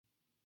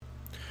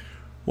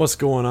What's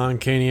going on,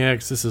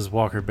 Caniacs? This is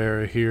Walker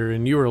Barra here,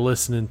 and you are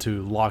listening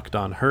to Locked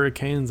On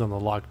Hurricanes on the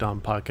Locked On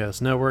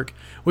Podcast Network,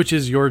 which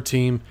is your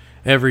team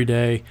every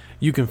day.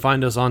 You can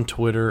find us on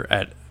Twitter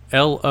at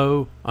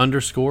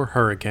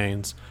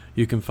LO_Hurricanes.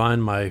 You can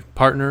find my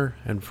partner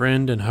and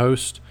friend and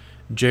host,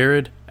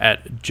 Jared,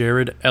 at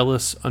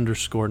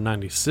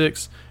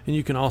JaredEllis_96, and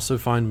you can also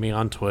find me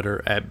on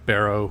Twitter at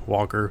Barrow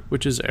Walker,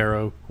 which is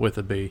Arrow with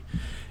a B.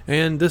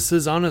 And this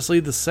is honestly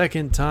the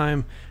second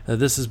time that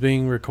this is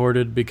being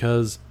recorded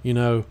because,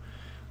 when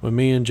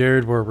me and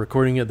Jared were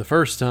recording it the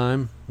first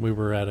time, we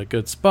were at a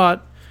good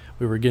spot.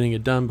 We were getting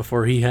it done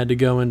before he had to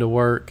go into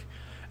work.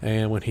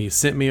 And when he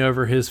sent me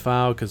over his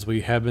file, because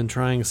we have been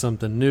trying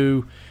something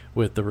new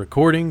with the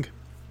recording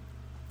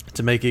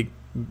to make it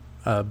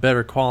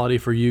better quality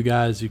for you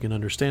guys, you can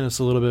understand us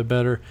a little bit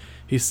better,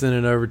 he sent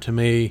it over to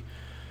me.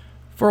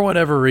 For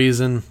whatever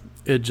reason,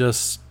 it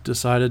just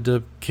decided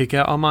to kick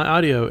out on my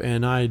audio,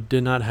 and I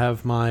did not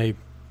have my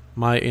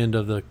end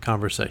of the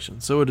conversation.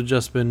 So it would have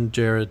just been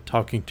Jared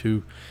talking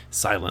to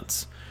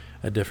silence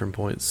at different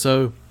points.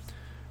 So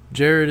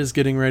Jared is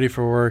getting ready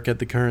for work at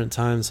the current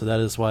time, so that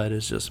is why it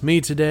is just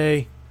me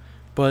today.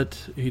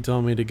 But he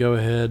told me to go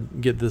ahead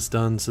and get this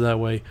done so that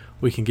way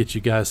we can get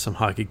you guys some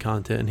hockey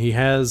content. And he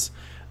has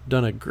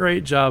done a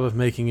great job of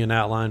making an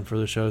outline for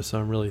the show, so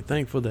I'm really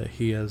thankful that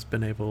he has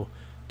been able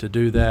to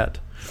do that.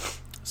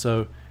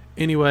 So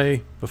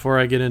anyway, before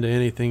I get into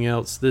anything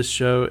else,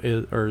 this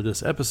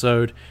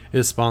episode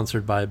is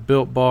sponsored by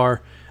Built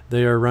Bar.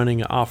 They are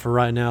running an offer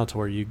right now to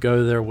where you go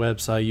to their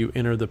website, you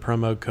enter the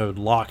promo code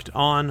Locked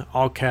On,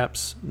 all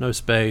caps, no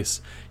space.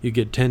 You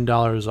get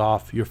 $10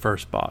 off your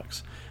first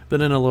box.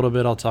 But in a little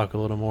bit, I'll talk a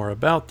little more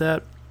about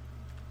that.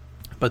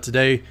 But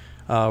today,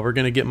 we're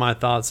going to get my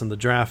thoughts on the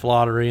draft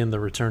lottery and the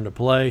return to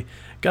play.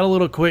 Got a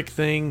little quick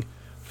thing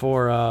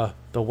for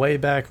the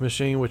Wayback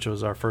Machine, which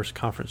was our first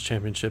conference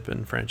championship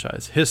in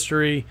franchise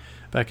history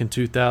back in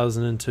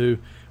 2002.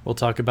 We'll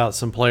talk about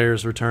some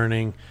players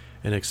returning,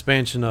 an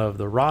expansion of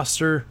the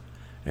roster,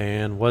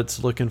 and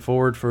what's looking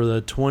forward for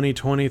the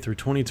 2020 through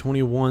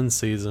 2021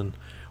 season.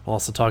 We'll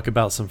also talk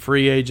about some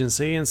free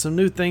agency and some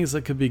new things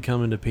that could be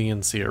coming to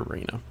PNC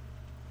Arena.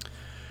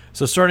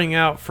 So starting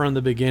out from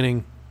the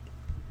beginning,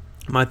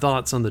 my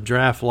thoughts on the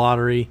draft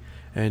lottery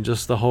and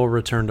just the whole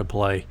return to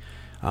play.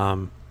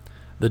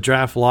 The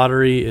draft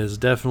lottery is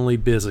definitely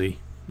busy.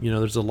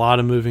 There's a lot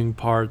of moving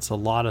parts, a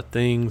lot of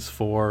things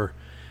for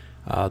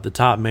the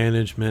top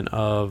management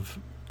of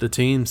the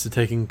teams to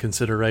take in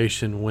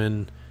consideration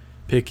when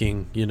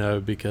picking,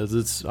 because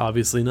it's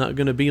obviously not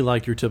going to be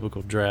like your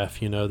typical draft.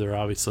 They're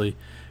obviously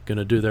going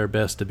to do their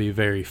best to be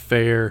very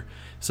fair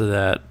so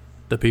that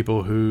the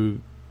people who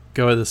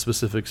go at the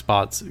specific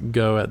spots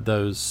go at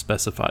those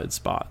specified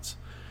spots.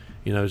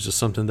 It's just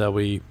something that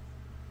we,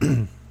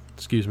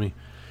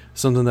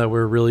 something that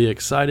we're really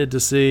excited to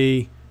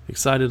see,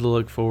 excited to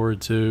look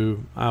forward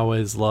to. I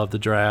always love the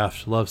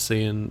draft, love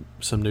seeing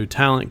some new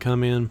talent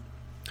come in.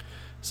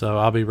 So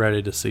I'll be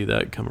ready to see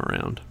that come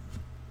around.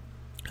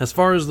 As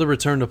far as the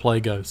return to play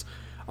goes,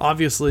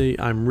 obviously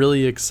I'm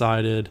really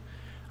excited.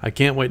 I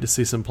can't wait to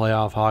see some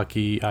playoff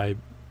hockey. I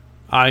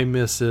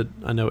miss it.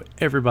 I know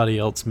everybody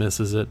else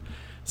misses it.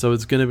 So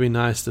it's going to be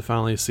nice to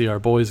finally see our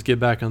boys get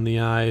back on the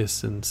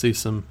ice and see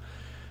some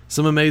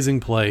amazing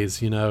plays.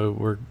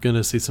 We're going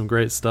to see some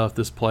great stuff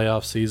this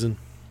playoff season.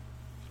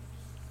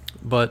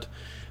 But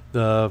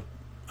the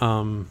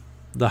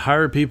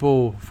hired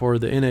people for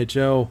the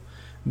NHL,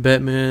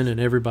 Bettman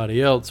and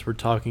everybody else, were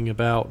talking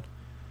about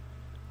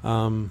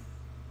never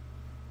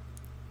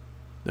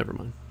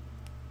mind.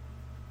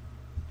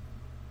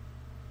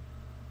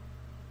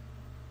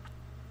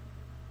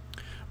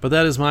 But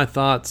that is my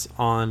thoughts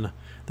on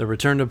the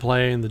return to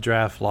play and the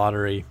draft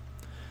lottery.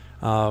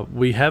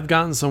 We have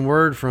gotten some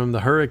word from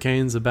the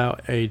Hurricanes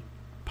about a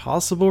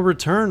possible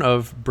return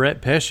of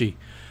Brett Pesce.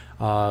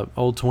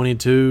 Old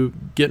 22,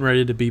 getting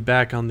ready to be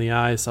back on the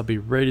ice. I'll be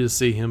ready to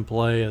see him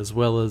play, as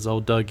well as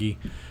old Dougie.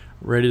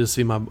 Ready to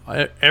see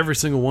every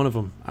single one of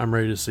them. I'm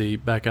ready to see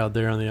back out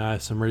there on the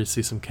ice. I'm ready to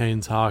see some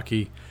Canes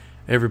hockey.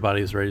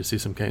 Everybody's ready to see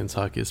some Canes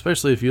hockey,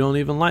 especially if you don't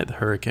even like the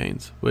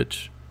Hurricanes,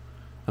 which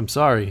I'm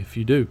sorry if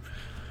you do.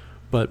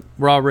 But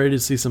we're all ready to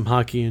see some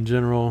hockey in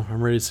general.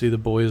 I'm ready to see the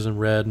boys in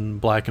red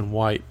and black and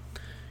white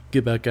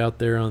get back out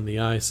there on the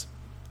ice.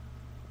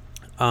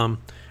 In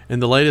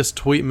the latest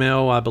tweet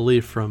mail, I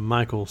believe from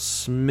Michael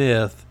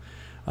Smith,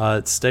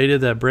 it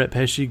stated that Brett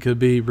Pesce could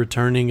be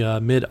returning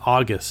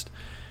mid-August.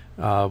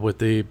 With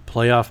the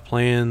playoff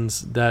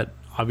plans, that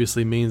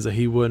obviously means that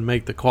he wouldn't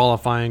make the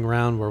qualifying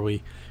round where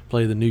we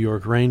play the New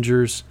York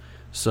Rangers.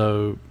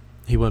 So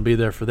he wouldn't be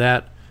there for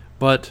that.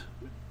 But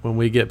when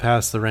we get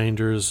past the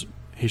Rangers,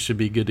 he should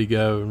be good to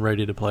go and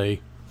ready to play,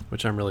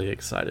 which I'm really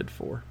excited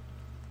for.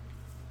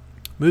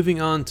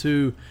 Moving on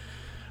to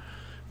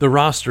the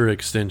roster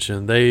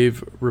extension.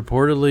 They've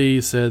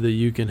reportedly said that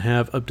you can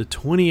have up to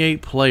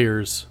 28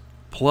 players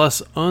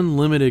plus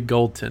unlimited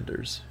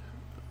goaltenders.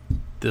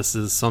 This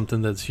is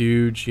something that's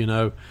huge.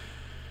 I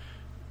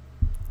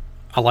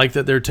like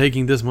that they're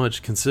taking this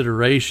much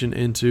consideration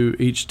into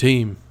each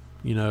team.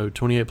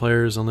 28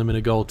 players,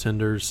 unlimited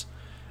goaltenders.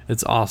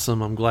 It's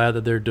awesome. I'm glad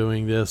that they're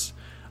doing this.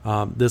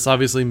 This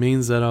obviously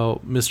means that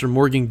Mr.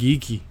 Morgan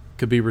Geekie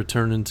could be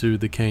returning to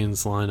the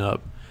Canes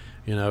lineup.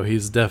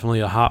 He's definitely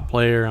a hot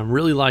player. I'm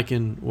really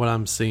liking what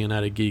I'm seeing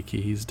out of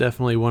Geekie. He's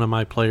definitely one of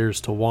my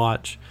players to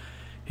watch.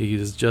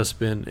 He's just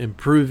been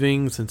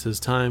improving since his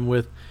time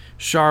with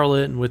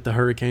Charlotte and with the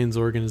Hurricanes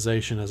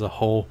organization as a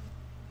whole.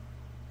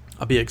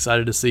 I'll be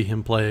excited to see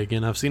him play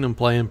again. I've seen him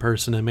play in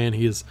person, and man,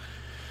 he's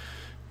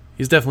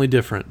definitely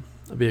different.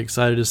 I'll be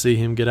excited to see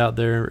him get out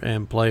there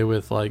and play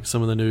with like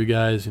some of the new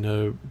guys,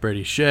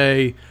 Brady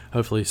Shea.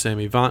 Hopefully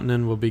Sammy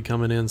Vatanen will be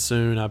coming in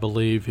soon. I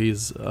believe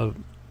he's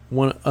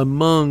one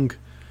among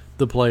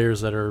the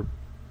players that are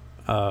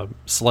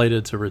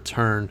slated to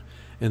return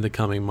in the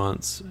coming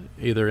months,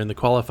 either in the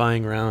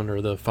qualifying round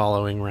or the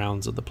following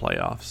rounds of the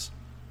playoffs.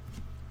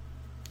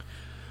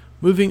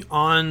 Moving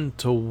on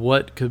to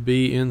what could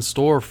be in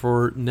store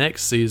for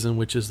next season,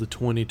 which is the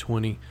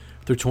 2020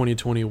 through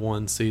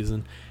 2021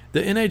 season.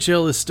 The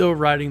NHL is still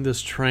riding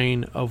this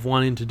train of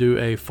wanting to do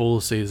a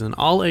full season,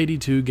 all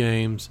 82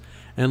 games,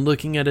 and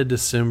looking at a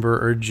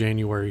December or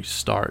January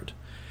start.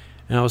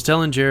 And I was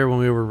telling Jared when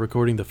we were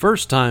recording the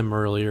first time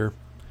earlier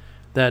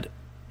that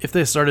if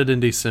they started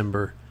in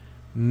December,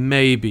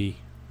 maybe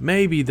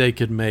they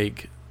could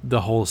make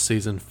the whole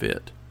season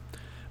fit.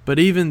 But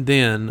even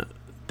then,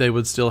 they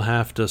would still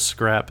have to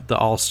scrap the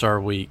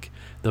All-Star Week,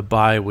 the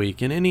bye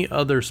week, and any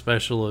other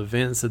special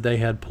events that they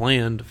had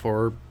planned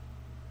for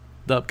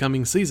the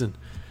upcoming season.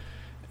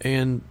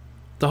 And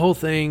the whole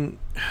thing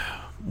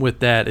with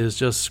that is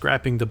just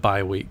scrapping the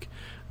bye week.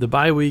 The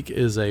bye week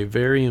is a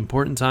very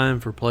important time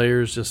for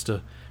players just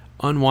to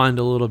unwind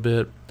a little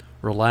bit,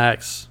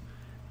 relax,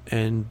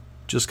 and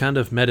just kind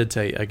of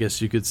meditate, I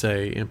guess you could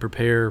say, and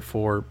prepare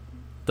for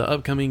the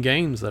upcoming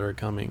games that are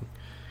coming.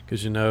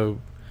 Because,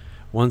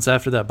 once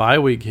after that bye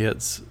week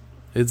hits,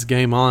 it's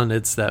game on.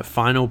 It's that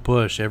final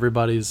push.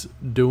 Everybody's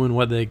doing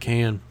what they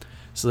can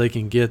so they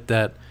can get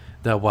that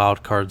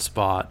wild card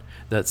spot,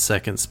 that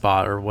second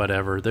spot or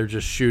whatever. They're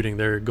just shooting.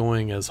 They're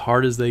going as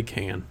hard as they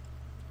can.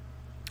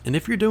 And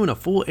if you're doing a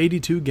full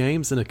 82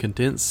 games in a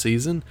condensed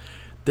season,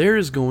 there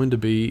is going to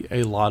be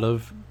a lot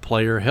of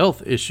player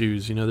health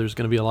issues. There's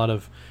going to be a lot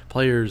of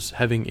players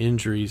having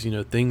injuries,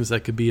 things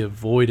that could be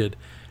avoided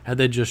had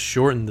they just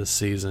shortened the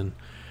season.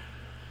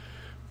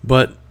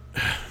 But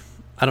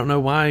I don't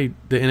know why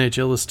the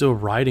NHL is still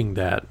riding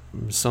that.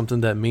 Something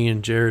that me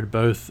and Jared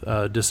both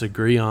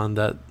disagree on,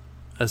 that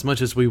as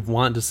much as we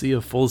want to see a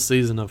full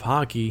season of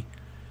hockey,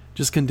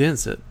 just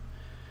condense it.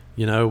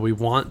 We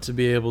want to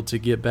be able to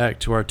get back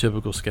to our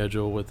typical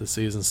schedule with the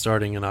season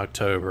starting in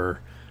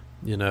October,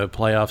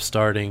 playoffs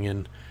starting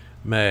in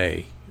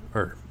May,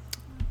 or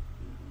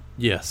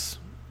yes,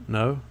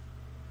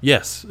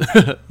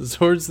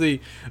 towards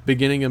the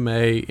beginning of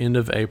May, end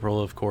of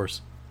April, of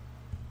course.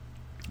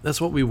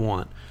 That's what we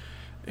want.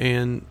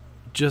 And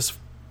just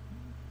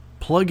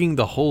plugging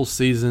the whole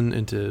season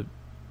into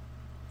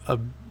a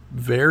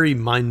very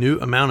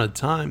minute amount of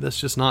time, that's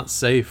just not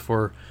safe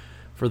for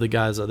the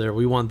guys out there.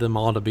 We want them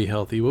all to be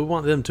healthy. We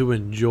want them to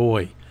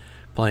enjoy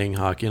playing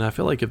hockey. And I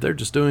feel like if they're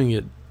just doing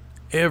it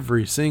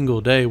every single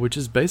day, which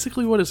is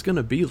basically what it's going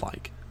to be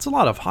like, it's a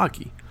lot of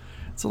hockey.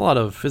 It's a lot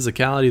of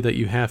physicality that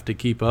you have to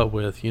keep up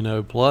with,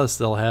 plus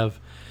they'll have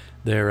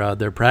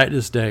their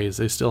practice days.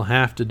 They still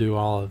have to do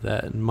all of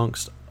that,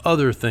 amongst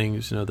other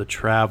things, the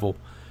travel.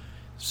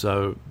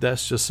 So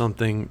that's just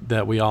something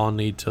that we all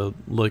need to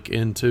look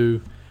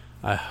into.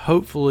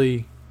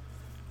 Hopefully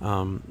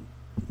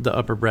the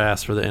upper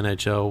brass for the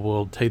NHL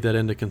will take that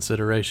into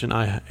consideration,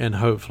 and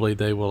hopefully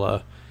they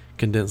will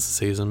condense the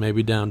season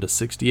maybe down to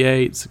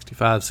 68,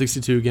 65,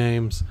 62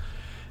 games.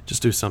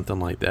 Just do something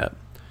like that.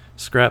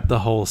 Scrap the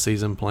whole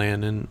season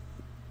plan and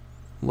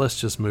let's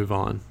just move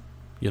on,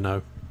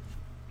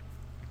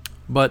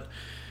 But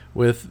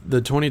with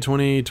the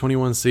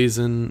 2020-21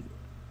 season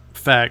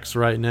facts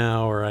right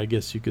now, or I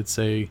guess you could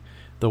say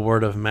the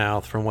word of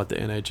mouth from what the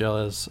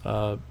NHL has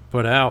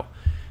put out,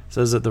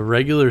 says that the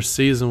regular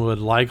season would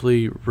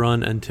likely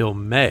run until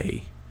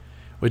May,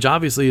 which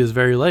obviously is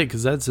very late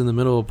because that's in the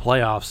middle of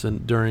playoffs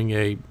and during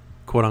a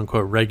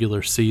quote-unquote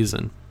regular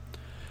season.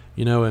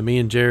 And me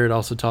and Jared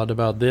also talked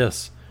about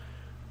this.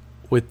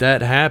 With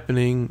that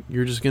happening,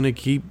 you're just going to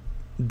keep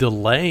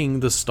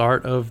delaying the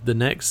start of the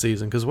next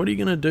season, because what are you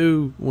going to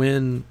do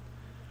when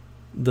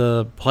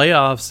the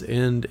playoffs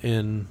end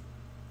in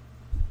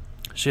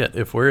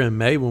if we're in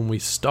May when we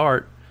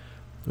start,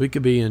 we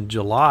could be in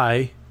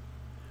July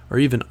or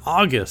even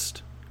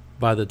August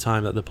by the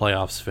time that the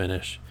playoffs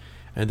finish.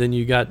 And then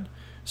you got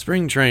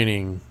spring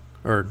training,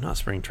 or not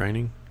spring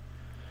training,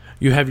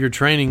 you have your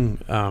training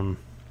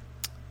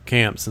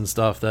camps and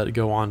stuff that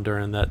go on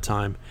during that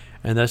time,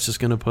 and that's just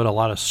going to put a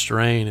lot of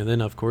strain. And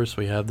then of course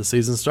we have the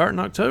season start in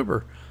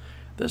October.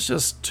 That's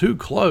just too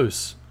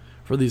close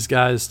for these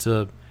guys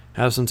to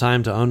have some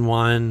time to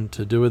unwind,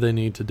 to do what they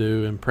need to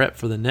do, and prep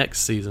for the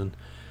next season,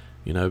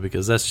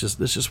 because that's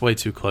just way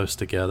too close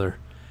together.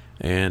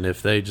 And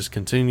if they just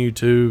continue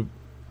to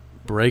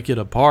break it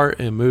apart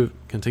and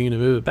continue to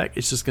move it back,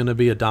 it's just going to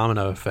be a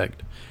domino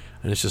effect,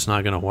 and it's just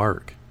not going to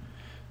work.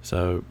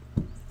 So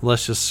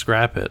let's just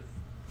scrap it,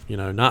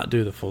 not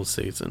do the full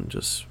season,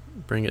 just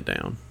bring it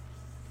down.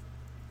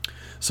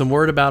 Some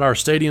word about our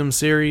stadium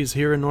series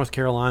here in North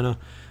Carolina.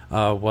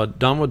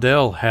 Don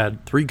Waddell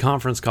had 3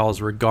 conference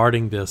calls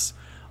regarding this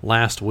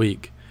last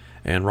week,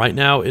 and right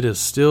now it is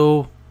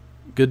still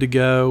good to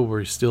go.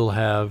 We still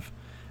have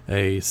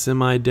a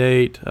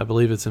semi-date. I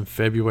believe it's in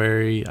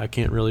February. I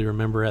can't really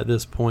remember at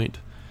this point.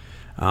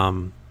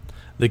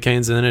 The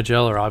Canes and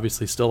NHL are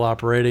obviously still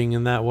operating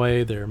in that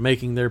way. They're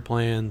making their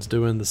plans,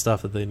 doing the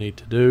stuff that they need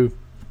to do.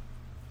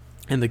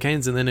 And the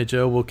Canes and the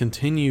NHL will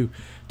continue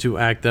to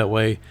act that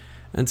way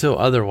until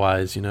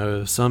otherwise.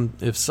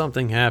 If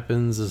something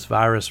happens, this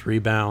virus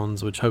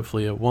rebounds, which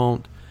hopefully it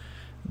won't,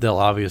 they'll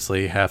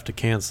obviously have to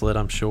cancel it,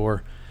 I'm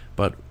sure.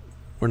 But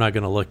we're not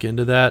going to look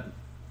into that.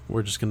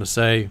 We're just going to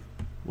say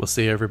we'll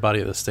see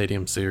everybody at the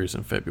Stadium Series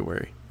in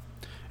February.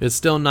 It's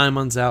still 9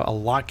 months out. A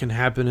lot can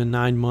happen in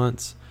 9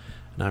 months.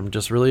 And I'm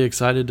just really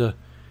excited to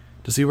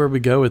see where we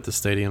go with the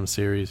Stadium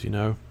Series,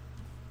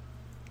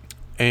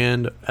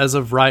 And as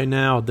of right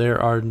now,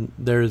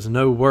 there is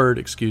no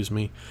word,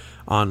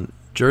 on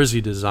jersey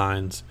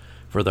designs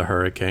for the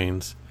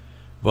Hurricanes.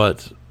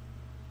 But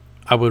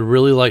I would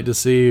really like to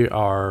see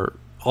our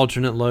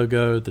alternate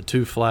logo, the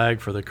 2 flag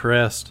for the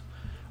crest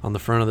on the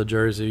front of the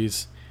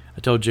jerseys. I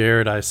told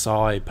Jared I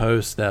saw a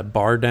post that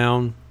Bar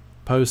Down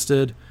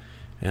posted,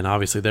 and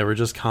obviously they were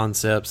just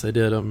concepts. They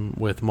did them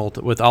with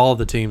all of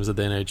the teams of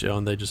the NHL,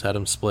 and they just had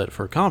them split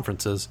for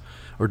conferences,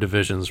 or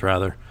divisions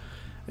rather.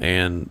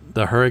 And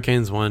the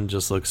Hurricanes one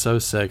just looked so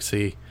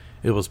sexy.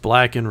 It was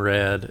black and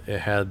red. It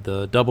had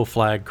the double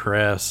flag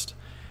crest,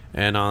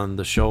 and on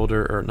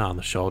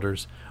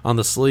the on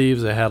the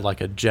sleeves it had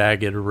like a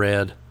jagged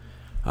red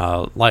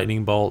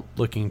lightning bolt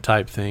looking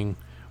type thing,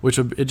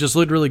 it just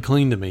looked really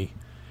clean to me.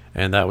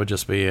 And that would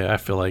just be, I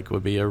feel like,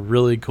 would be a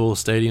really cool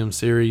Stadium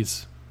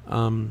Series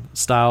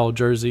style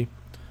jersey.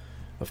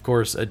 Of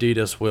course,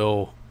 Adidas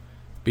will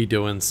be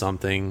doing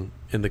something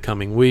in the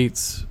coming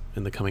weeks,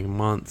 in the coming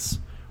months.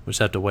 We'll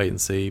just have to wait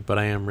and see. But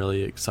I am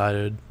really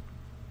excited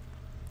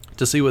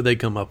to see what they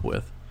come up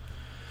with.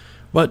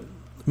 But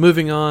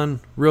moving on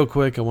real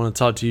quick, I want to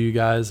talk to you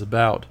guys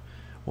about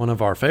one of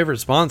our favorite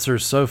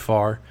sponsors so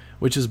far,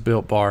 which is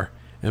Built Bar.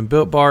 And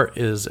Built Bar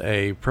is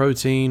a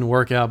protein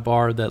workout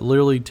bar that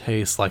literally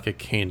tastes like a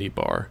candy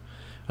bar.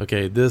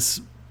 Okay,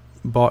 these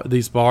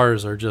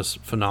bars are just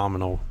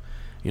phenomenal.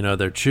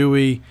 They're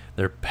chewy,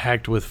 they're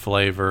packed with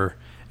flavor,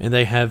 and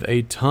they have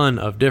a ton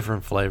of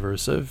different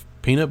flavors. So if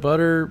peanut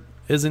butter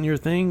isn't your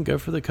thing, go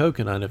for the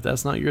coconut. If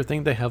that's not your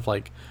thing, they have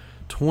like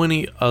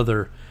 20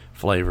 other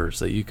flavors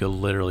that you could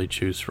literally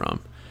choose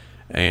from.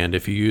 And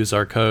if you use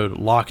our code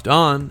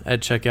LOCKEDON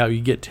at checkout,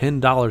 you get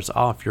 $10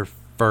 off your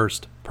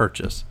first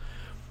purchase.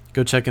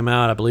 Go check them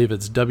out. I believe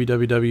it's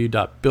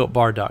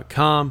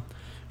www.builtbar.com.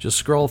 Just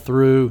scroll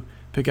through,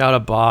 pick out a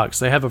box.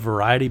 They have a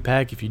variety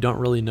pack if you don't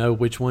really know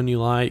which one you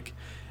like.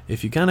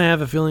 If you kind of have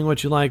a feeling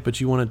what you like,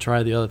 but you want to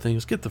try the other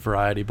things, get the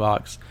variety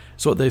box.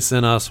 It's what they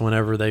sent us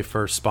whenever they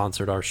first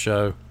sponsored our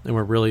show, and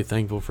we're really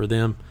thankful for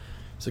them.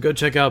 So go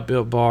check out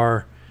Built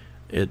Bar.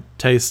 It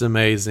tastes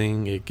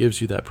amazing. It gives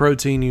you that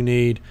protein you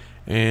need,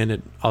 and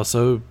it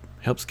also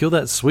helps kill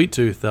that sweet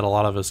tooth that a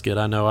lot of us get.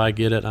 I know I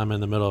get it. I'm in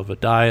the middle of a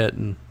diet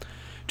and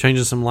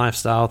changing some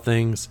lifestyle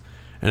things,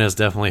 and it's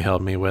definitely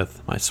helped me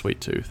with my sweet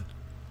tooth.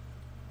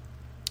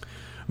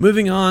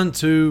 Moving on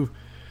to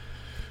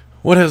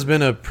what has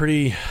been a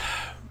pretty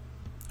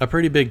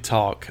big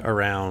talk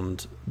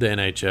around the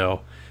NHL,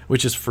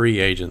 which is free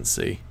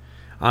agency.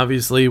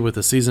 Obviously, with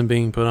the season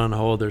being put on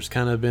hold, there's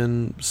kind of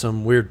been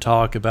some weird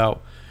talk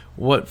about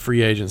what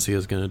free agency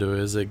is going to do.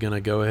 Is it going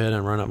to go ahead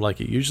and run up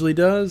like it usually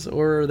does,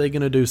 or are they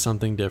going to do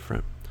something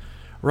different?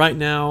 Right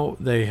now,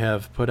 they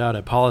have put out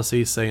a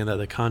policy saying that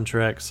the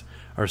contracts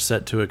are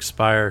set to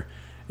expire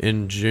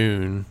in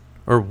June,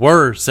 or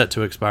were set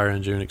to expire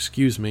in June,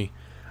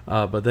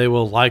 but they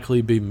will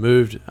likely be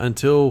moved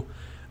until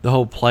the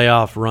whole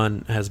playoff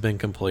run has been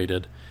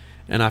completed.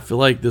 And I feel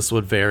like this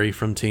would vary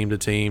from team to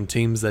team.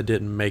 Teams that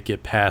didn't make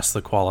it past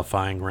the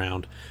qualifying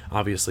round,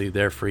 obviously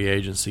their free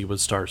agency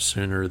would start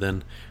sooner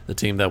than the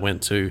team that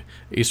went to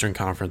Eastern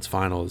Conference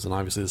Finals, and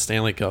obviously the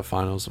Stanley Cup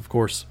Finals, of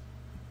course.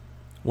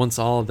 Once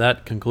all of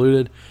that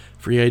concluded,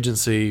 free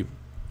agency,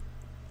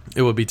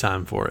 it would be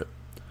time for it.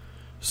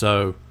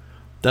 So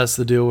that's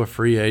the deal with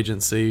free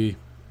agency.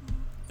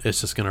 It's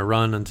just going to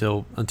run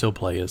until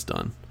play is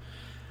done.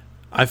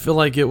 I feel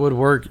like it would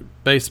work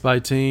based by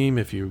team.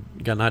 If you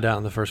got knocked out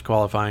in the first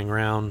qualifying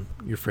round,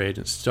 your free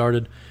agency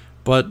started.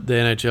 But the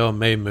NHL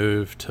may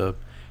move to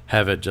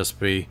have it just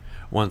be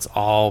once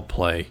all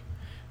play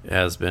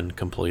has been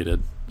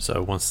completed.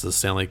 So once the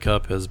Stanley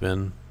Cup has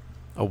been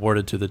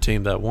awarded to the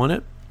team that won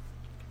it,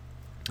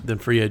 then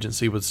free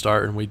agency would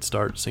start and we'd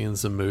start seeing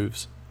some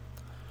moves.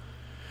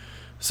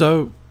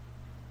 So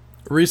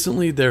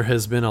recently there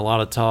has been a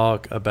lot of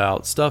talk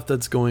about stuff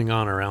that's going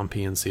on around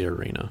PNC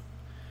Arena.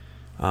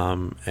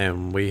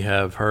 And we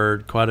have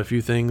heard quite a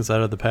few things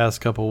out of the past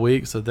couple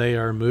weeks that they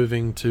are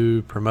moving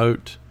to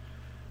promote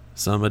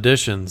some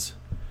additions.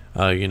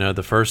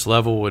 The first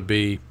level would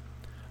be,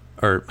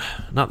 or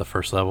not the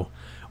first level,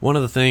 one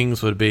of the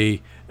things would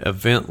be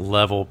event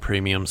level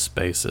premium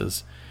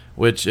spaces,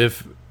 which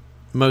if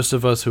most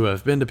of us who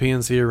have been to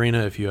PNC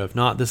Arena, if you have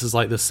not, this is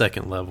like the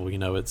second level.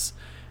 It's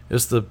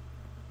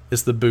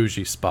the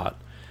bougie spot,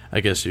 I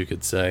guess you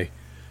could say.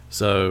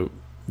 So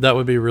that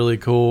would be really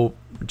cool.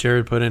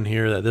 Jared put in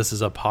here that this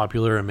is a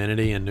popular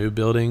amenity in new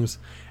buildings,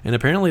 and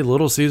apparently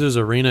Little Caesars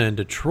Arena in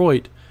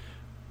Detroit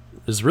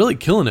is really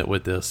killing it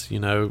with this.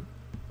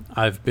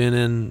 I've been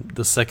in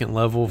the second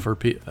level of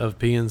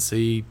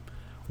PNC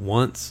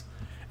once,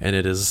 and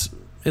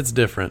it's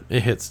different.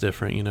 It hits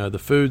different. The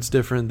food's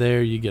different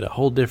there. You get a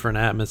whole different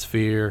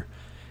atmosphere,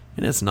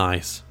 and it's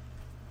nice.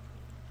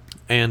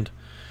 And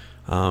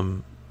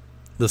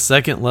the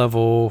second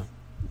level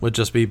would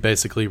just be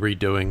basically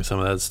redoing some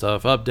of that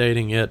stuff,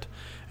 updating it,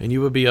 and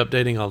you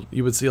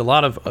would see a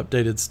lot of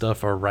updated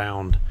stuff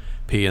around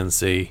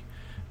PNC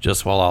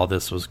just while all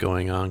this was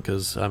going on.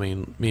 Because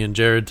me and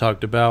Jared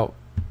talked about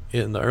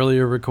it in the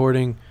earlier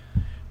recording.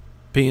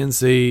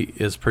 PNC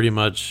is pretty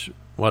much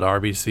what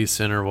RBC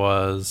Center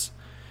was,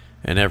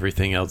 and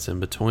everything else in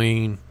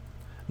between.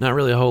 Not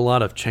really a whole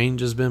lot of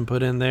change has been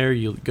put in there.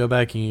 You go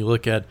back and you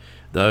look at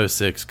the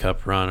 06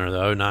 Cup run or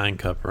the 09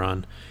 Cup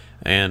run,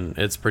 and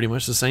it's pretty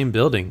much the same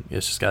building.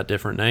 It's just got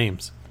different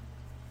names.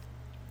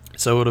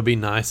 So it'll be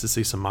nice to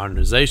see some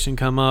modernization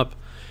come up.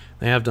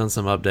 They have done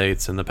some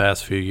updates in the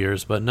past few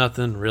years, but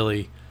nothing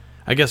really,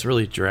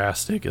 really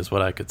drastic is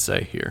what I could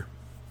say here.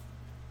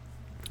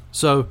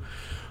 So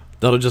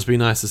that'll just be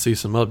nice to see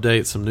some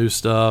updates, some new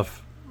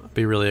stuff. I'd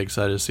be really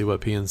excited to see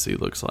what PNC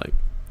looks like.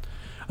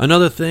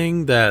 Another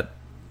thing that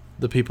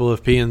the people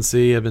of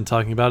PNC have been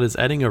talking about is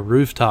adding a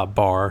rooftop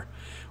bar,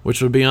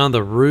 which would be on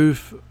the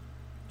roof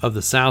of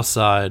the south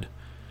side,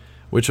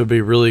 which would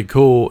be really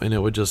cool, and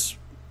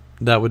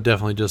that would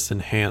definitely just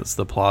enhance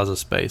the plaza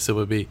space. It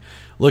would be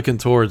looking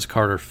towards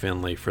Carter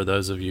Finley for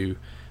those of you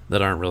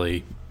that aren't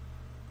really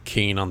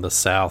keen on the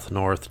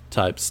south-north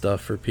type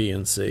stuff for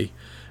PNC.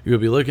 You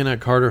would be looking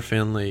at Carter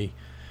Finley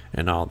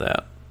and all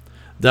that.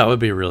 That would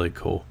be really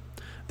cool.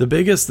 The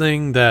biggest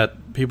thing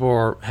that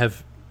people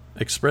have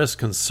expressed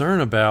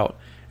concern about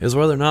is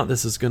whether or not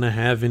this is going to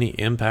have any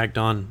impact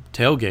on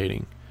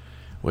tailgating,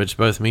 which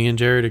both me and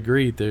Jared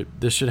agreed that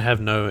this should have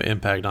no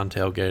impact on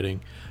tailgating.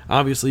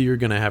 Obviously, you're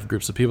going to have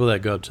groups of people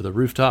that go up to the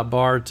rooftop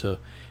bar to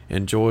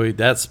enjoy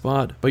that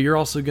spot, but you're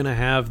also going to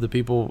have the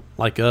people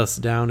like us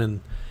down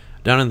in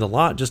the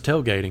lot just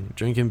tailgating,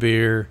 drinking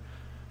beer,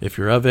 if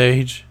you're of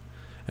age,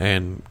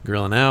 and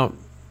grilling out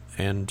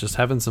and just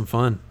having some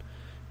fun.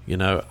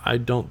 I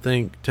don't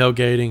think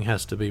tailgating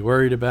has to be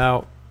worried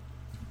about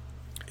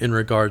in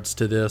regards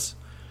to this.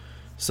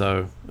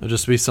 So it'll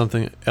just be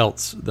something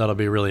else that'll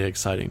be really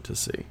exciting to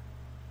see.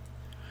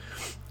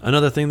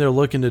 Another thing they're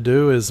looking to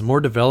do is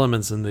more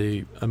developments in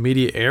the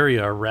immediate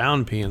area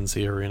around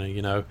PNC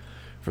Arena.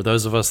 For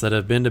those of us that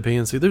have been to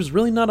PNC, there's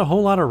really not a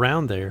whole lot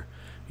around there.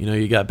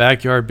 You got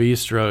Backyard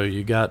Bistro,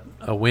 you got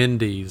a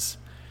Wendy's,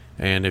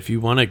 and if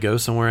you want to go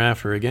somewhere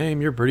after a game,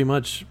 you're pretty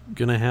much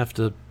going to have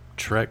to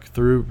trek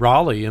through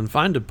Raleigh and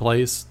find a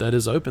place that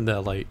is open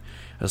that late,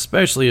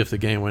 especially if the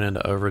game went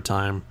into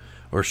overtime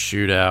or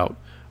shootout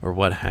or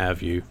what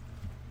have you.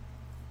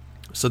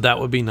 So that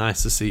would be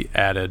nice to see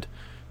added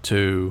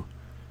to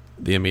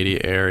the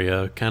immediate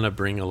area, kind of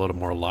bring a little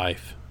more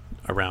life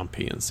around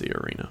PNC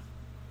Arena.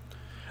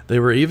 They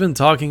were even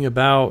talking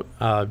about,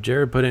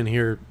 Jared put in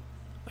here,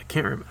 I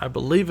can't remember, I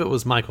believe it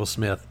was Michael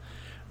Smith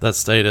that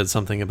stated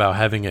something about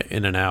having it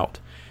In-N-Out,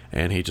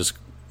 and he just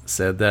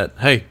said that,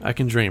 hey, I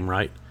can dream,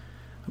 right?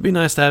 It'd be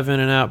nice to have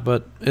In-N-Out,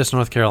 but it's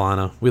North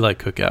Carolina. We like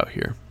cookout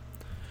here.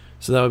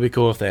 So that would be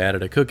cool if they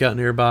added a cookout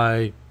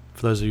nearby.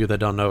 For those of you that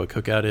don't know what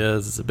cookout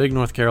is, it's a big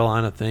North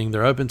Carolina thing.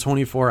 They're open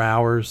 24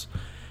 hours.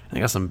 And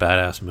they got some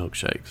badass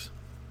milkshakes.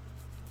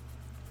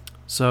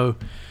 So,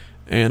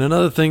 and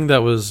another thing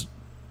that was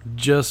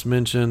just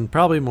mentioned,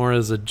 probably more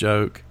as a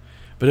joke,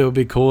 but it would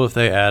be cool if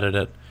they added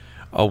it,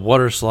 a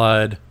water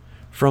slide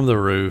from the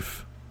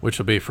roof, which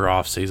will be for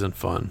off-season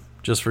fun,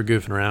 just for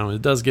goofing around.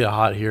 It does get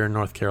hot here in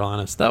North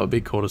Carolina, so that would be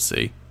cool to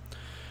see,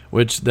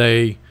 which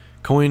they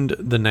coined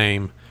the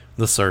name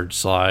the Surge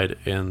Slide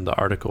in the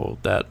article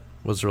that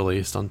was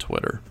released on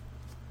Twitter.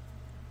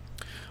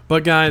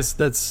 But guys,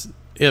 that's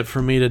it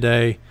for me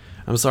today.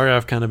 I'm sorry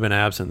I've kind of been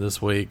absent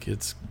this week.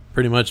 It's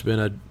pretty much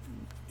been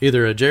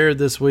either a Jared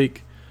this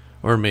week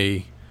or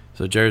me.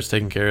 So Jared's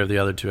taking care of the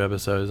other two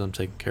episodes. I'm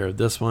taking care of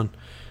this one.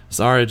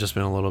 Sorry, I've just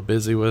been a little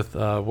busy with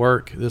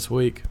work this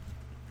week.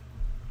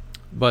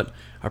 But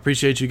I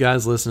appreciate you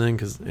guys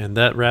listening, and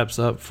that wraps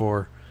up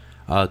for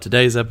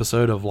today's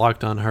episode of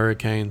Locked On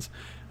Hurricanes.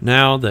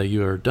 Now that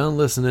you are done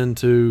listening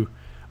to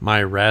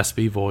my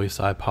raspy voice,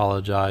 I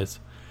apologize.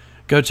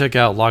 Go check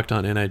out Locked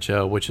On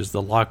NHL, which is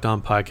the Locked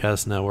On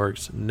Podcast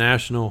Network's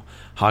National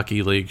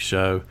Hockey League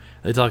show.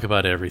 They talk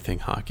about everything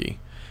hockey.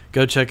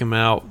 Go check them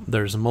out.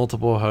 There's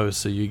multiple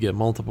hosts, so you get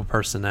multiple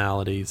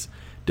personalities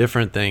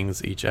different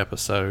things each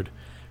episode.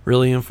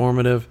 Really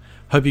informative.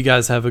 Hope you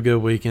guys have a good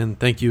weekend.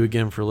 Thank you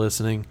again for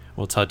listening.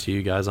 We'll talk to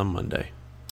you guys on Monday.